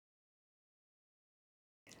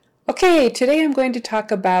Okay, today I'm going to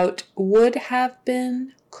talk about would have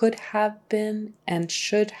been, could have been, and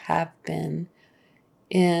should have been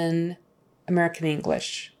in American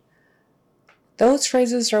English. Those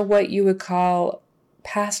phrases are what you would call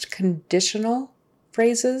past conditional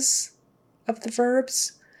phrases of the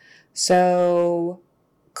verbs. So,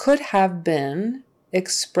 could have been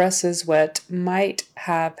expresses what might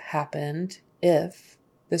have happened if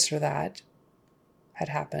this or that had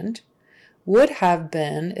happened. Would have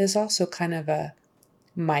been is also kind of a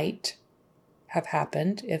might have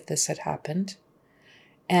happened if this had happened.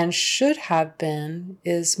 And should have been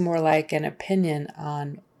is more like an opinion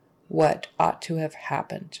on what ought to have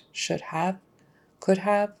happened. Should have, could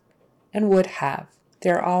have, and would have.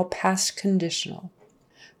 They're all past conditional.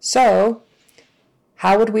 So,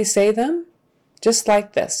 how would we say them? Just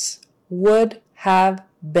like this. Would have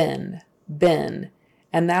been. Been.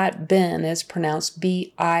 And that been is pronounced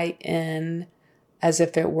B-I-N as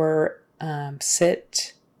if it were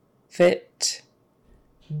sit, fit,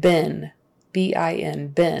 been, B-I-N,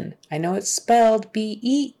 been. I know it's spelled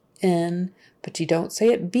B-E-N, but you don't say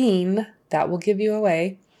it bean. That will give you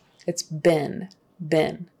away. It's been,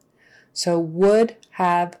 been. So would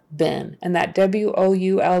have been. And that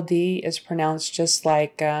W-O-U-L-D is pronounced just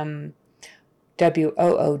like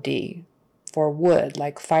W-O-O-D for wood,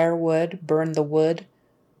 like firewood, burn the wood.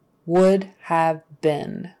 Would have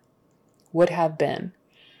been. Would have been.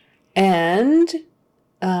 And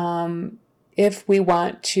if we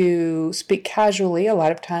want to speak casually, a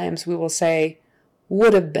lot of times we will say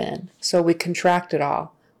would have been. So we contract it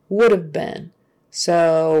all. Would have been.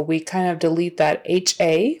 So we kind of delete that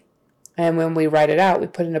HA. And when we write it out, we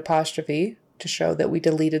put an apostrophe to show that we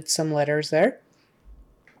deleted some letters there.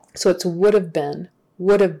 So it's would have been.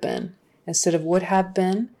 Would have been. Instead of would have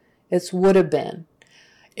been, it's would have been.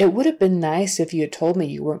 It would have been nice if you had told me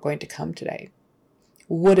you weren't going to come today.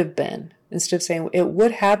 Would have been. Instead of saying, it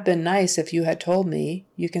would have been nice if you had told me,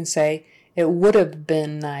 you can say, it would have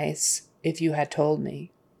been nice if you had told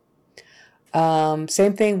me.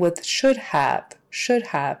 Same thing with should have. Should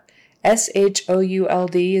have.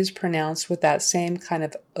 S-H-O-U-L-D is pronounced with that same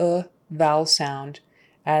kind of vowel sound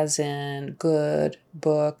as in good,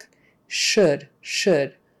 book. Should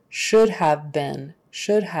have been,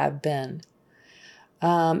 should have been.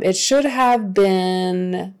 It should have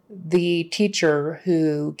been the teacher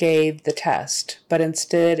who gave the test, but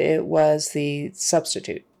instead it was the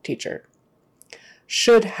substitute teacher.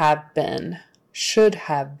 Should have been, should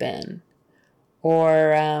have been.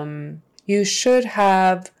 Or you should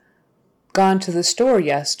have gone to the store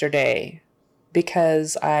yesterday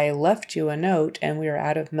because I left you a note and we were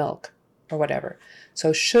out of milk or whatever.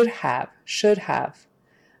 So should have, should have.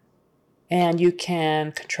 And you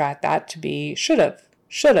can contract that to be should have.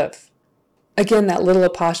 Should have. Again, that little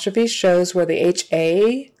apostrophe shows where the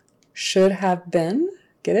HA should have been.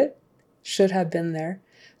 Get it? Should have been there.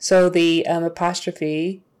 So the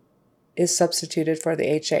apostrophe is substituted for the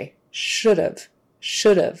HA. Should have.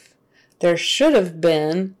 Should have. There should have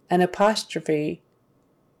been an apostrophe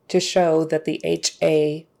to show that the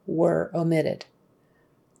HA were omitted.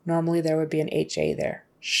 Normally there would be an HA there.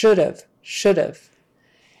 Should have. Should have.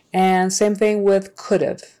 And same thing with could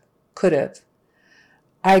have. Could have.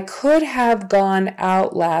 I could have gone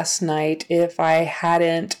out last night if I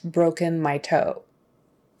hadn't broken my toe.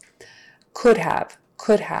 Could have,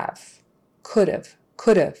 could have, could have,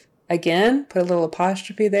 could have. Again, put a little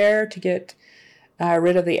apostrophe there to get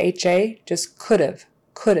rid of the HA. Just could have,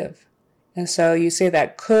 could have. And so you say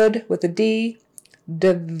that could with a D,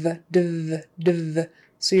 div, div, div.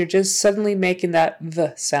 So you're just suddenly making that V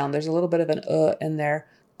sound. There's a little bit of an in there.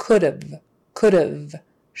 Could have,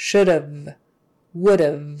 should have. Would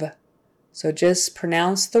have. So just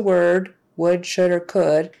pronounce the word would, should, or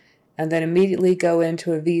could, and then immediately go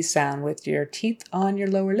into a V sound with your teeth on your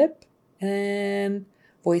lower lip and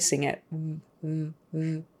voicing it.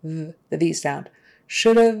 The V sound.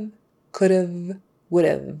 Should have, could have, would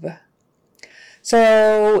have.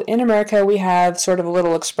 So in America, we have sort of a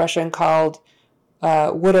little expression called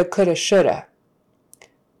woulda, coulda, shoulda.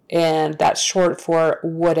 And that's short for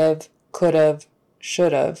would have, could have,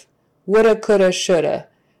 should have. Woulda, coulda, shoulda.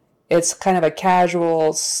 It's kind of a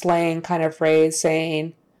casual slang kind of phrase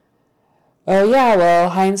saying, oh yeah, well,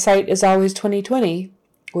 hindsight is always 20/20,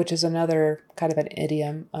 which is another kind of an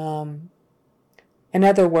idiom. In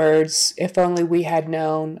other words, if only we had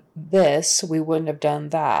known this, we wouldn't have done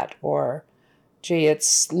that. Or, gee,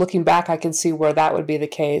 it's looking back, I can see where that would be the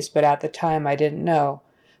case, but at the time I didn't know.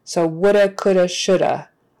 So woulda, coulda, shoulda.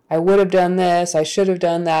 I would have done this, I should have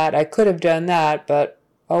done that, I could have done that, but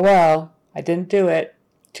oh well, I didn't do it.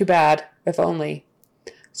 Too bad, if only.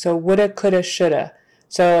 So woulda, coulda, shoulda.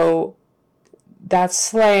 So that's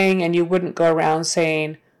slang, and you wouldn't go around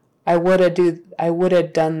saying, I would have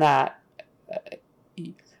done that,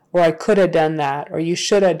 or I could have done that, or you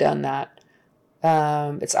should have done that.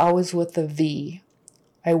 It's always with the V.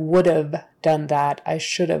 I would have done that. I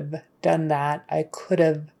should have done that. I could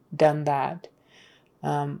have done that.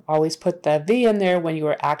 Always put the V in there when you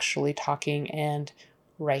are actually talking and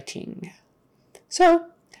writing. So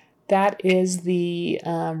that is the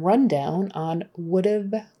rundown on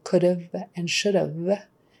would've, could've, and should've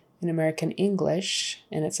in American English,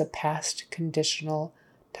 and it's a past conditional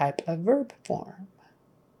type of verb form.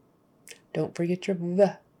 Don't forget your V,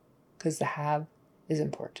 because the have is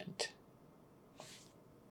important.